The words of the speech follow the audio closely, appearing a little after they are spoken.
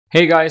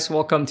Hey guys,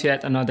 welcome to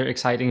yet another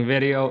exciting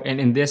video, and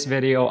in this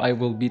video I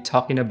will be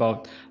talking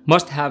about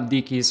must-have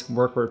Dickies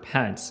workwear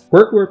pants.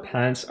 Workwear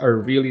pants are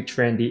really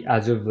trendy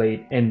as of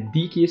late, and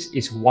Dickies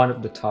is one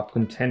of the top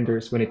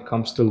contenders when it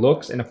comes to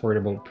looks and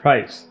affordable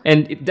price.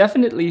 And it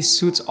definitely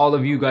suits all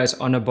of you guys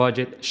on a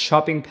budget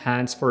shopping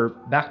pants for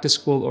back to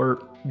school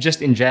or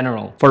just in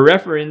general. For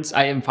reference,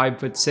 I am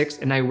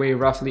 5'6" and I weigh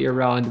roughly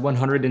around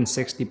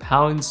 160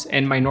 pounds,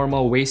 and my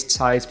normal waist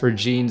size for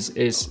jeans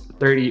is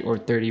 30 or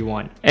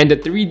 31. And the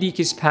three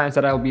Dickies pants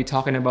that I'll be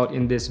talking about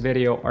in this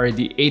video are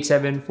the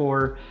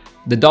 874,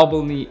 the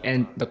double knee,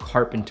 and the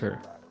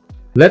Carpenter.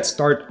 Let's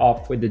start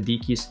off with the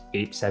Dickies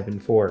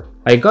 874.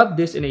 I got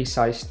this in a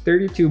size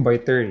 32 by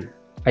 30.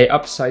 I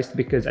upsized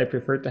because I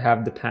prefer to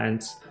have the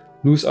pants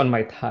loose on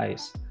my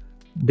thighs.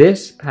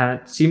 This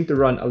pant seemed to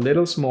run a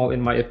little small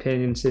in my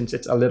opinion since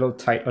it's a little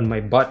tight on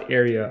my butt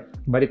area,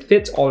 but it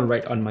fits all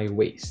right on my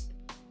waist.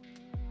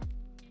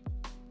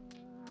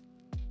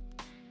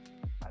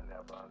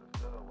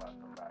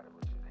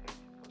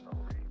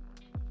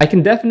 I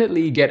can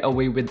definitely get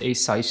away with a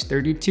size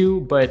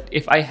 32, but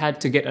if I had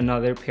to get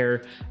another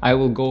pair, I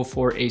will go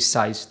for a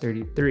size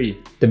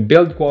 33. The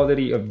build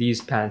quality of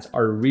these pants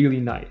are really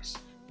nice.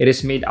 It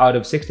is made out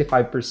of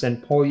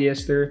 65%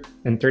 polyester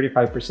and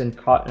 35%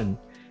 cotton.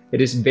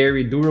 It is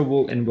very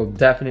durable and will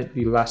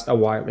definitely last a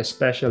while,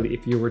 especially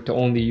if you were to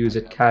only use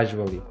it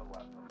casually.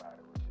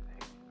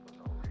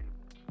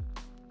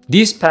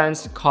 These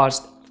pants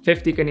cost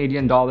 50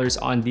 Canadian dollars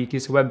on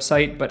Dickies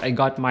website, but I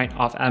got mine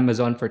off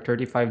Amazon for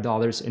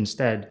 $35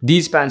 instead.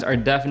 These pants are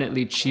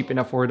definitely cheap and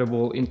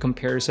affordable in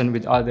comparison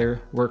with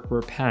other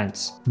workwear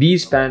pants.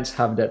 These pants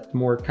have that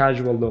more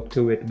casual look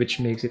to it, which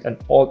makes it an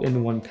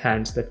all-in-one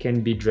pants that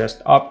can be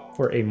dressed up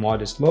for a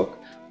modest look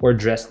or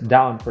dressed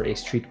down for a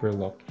streetwear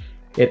look.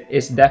 It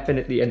is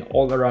definitely an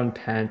all-around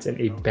pants and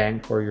a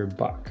bang for your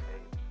buck.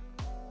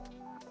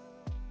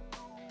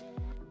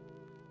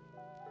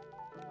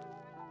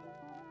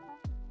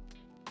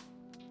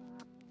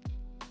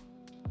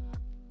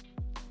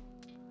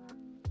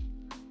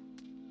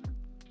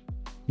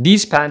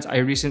 These pants I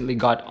recently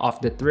got off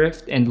the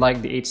thrift, and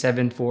like the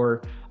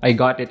 874, I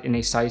got it in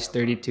a size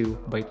 32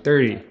 by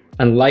 30.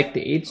 Unlike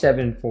the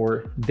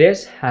 874,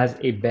 this has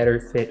a better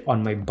fit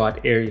on my butt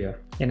area,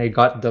 and I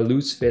got the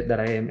loose fit that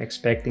I am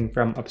expecting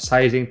from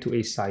upsizing to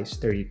a size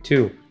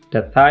 32.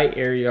 The thigh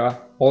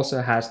area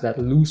also has that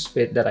loose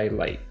fit that I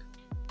like.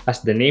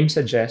 As the name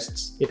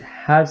suggests, it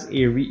has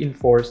a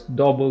reinforced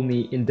double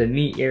knee in the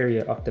knee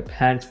area of the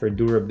pants for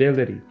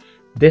durability.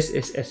 This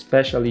is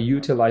especially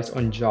utilized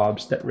on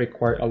jobs that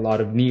require a lot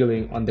of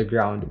kneeling on the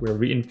ground where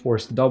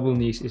reinforced double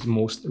knees is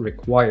most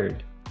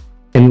required.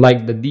 And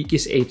like the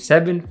Dickies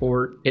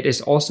 874, it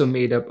is also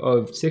made up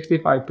of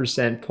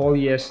 65%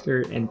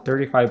 polyester and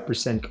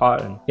 35%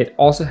 cotton. It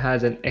also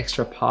has an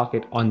extra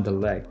pocket on the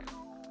leg.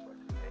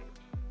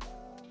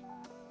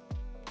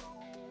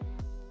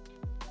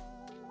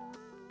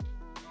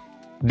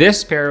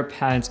 This pair of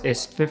pants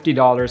is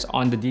 $50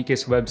 on the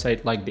Dickies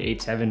website like the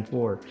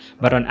 874,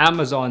 but on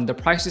Amazon, the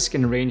prices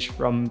can range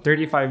from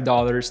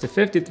 $35 to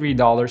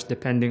 $53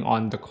 depending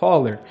on the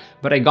color,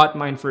 but I got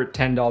mine for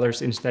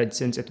 $10 instead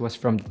since it was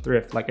from the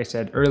thrift like I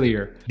said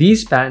earlier.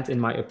 These pants in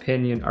my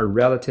opinion are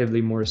relatively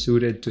more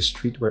suited to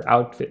streetwear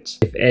outfits.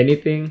 If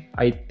anything,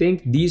 I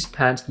think these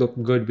pants look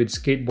good with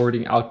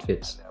skateboarding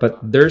outfits, but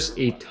there's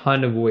a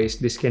ton of ways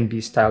this can be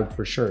styled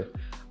for sure.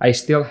 I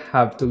still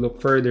have to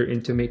look further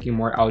into making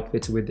more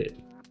outfits with it.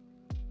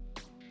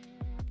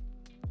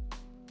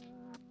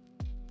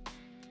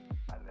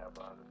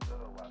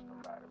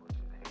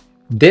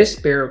 This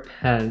pair of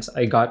pants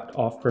I got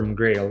off from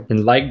Grail,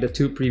 and like the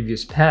two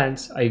previous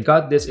pants, I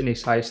got this in a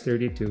size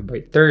 32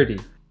 by 30.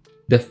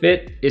 The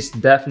fit is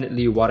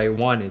definitely what I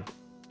wanted.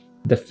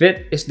 The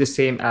fit is the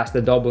same as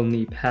the double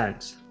knee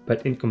pants,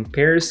 but in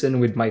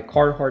comparison with my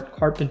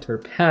Carpenter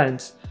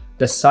pants,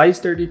 the size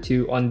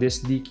 32 on this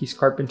Dickies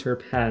Carpenter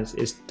pants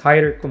is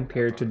tighter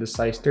compared to the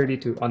size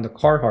 32 on the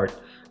Carhartt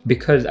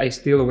because I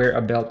still wear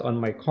a belt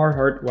on my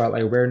Carhartt while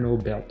I wear no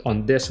belt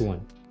on this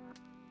one.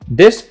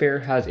 This pair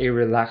has a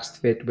relaxed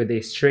fit with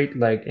a straight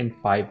leg and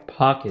 5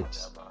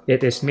 pockets.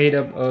 It is made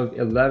up of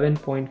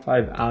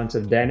 11.5 ounce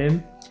of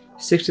denim,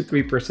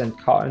 63%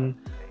 cotton,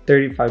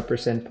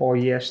 35%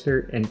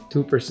 polyester, and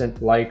 2%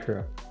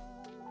 lycra.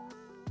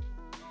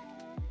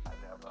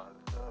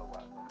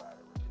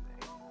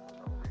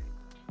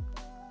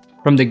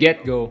 From the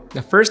get-go,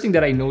 the first thing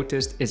that I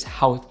noticed is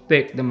how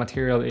thick the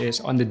material is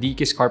on the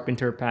Dickies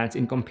Carpenter pants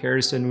in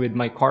comparison with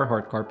my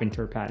Carhartt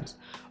Carpenter pants.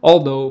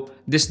 Although,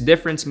 this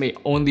difference may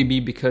only be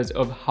because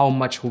of how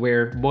much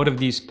wear both of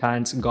these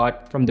pants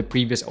got from the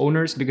previous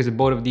owners because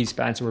both of these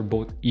pants were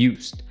both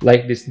used.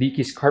 Like this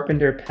Dickies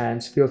Carpenter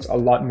pants feels a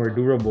lot more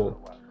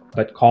durable.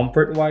 But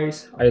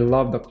comfort-wise, I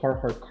love the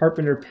Carhartt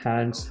Carpenter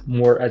pants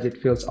more as it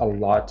feels a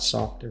lot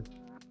softer.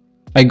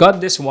 I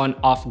got this one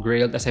off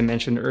Grailed as I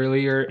mentioned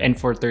earlier and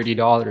for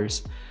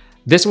 $30.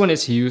 This one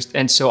is used,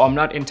 and so I'm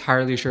not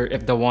entirely sure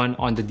if the one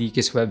on the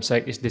Dickies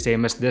website is the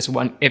same as this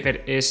one. If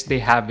it is, they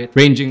have it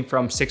ranging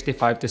from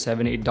 $65 to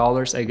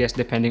 $78, I guess,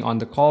 depending on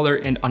the color.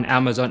 And on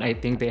Amazon, I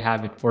think they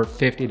have it for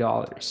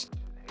 $50.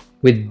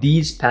 With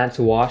these pants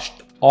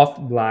washed, off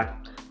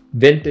black,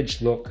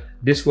 vintage look,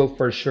 this will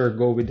for sure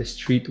go with the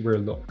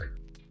streetwear look.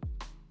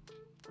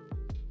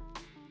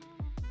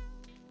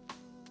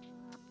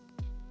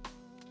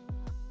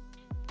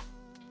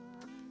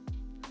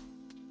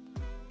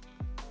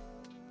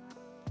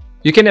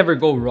 You can never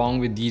go wrong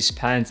with these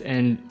pants,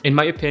 and in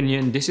my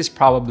opinion, this is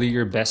probably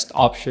your best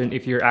option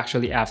if you're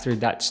actually after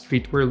that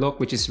streetwear look,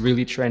 which is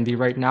really trendy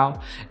right now,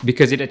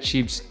 because it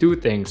achieves two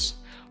things.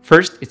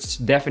 First, it's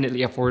definitely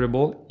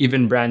affordable,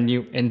 even brand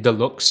new, and the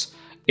looks,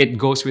 it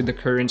goes with the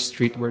current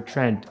streetwear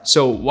trend.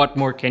 So what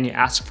more can you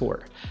ask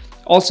for?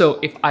 Also,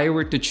 if I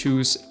were to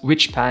choose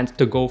which pants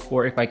to go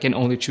for, if I can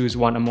only choose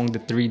one among the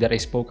three that I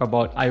spoke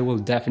about, I will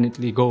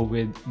definitely go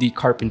with the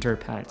Carpenter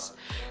pants.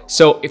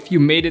 So if you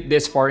made it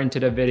this far into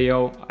the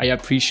video, I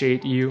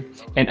appreciate you,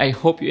 and I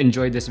hope you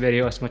enjoyed this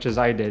video as much as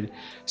I did.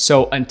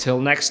 So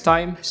until next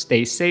time,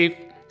 stay safe,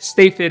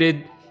 stay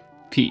fitted,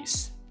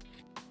 peace.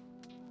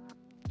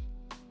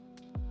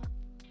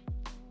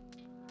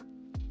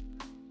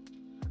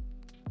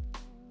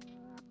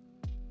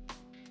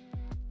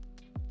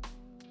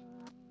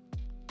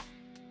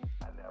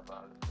 I never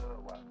understood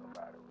why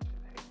somebody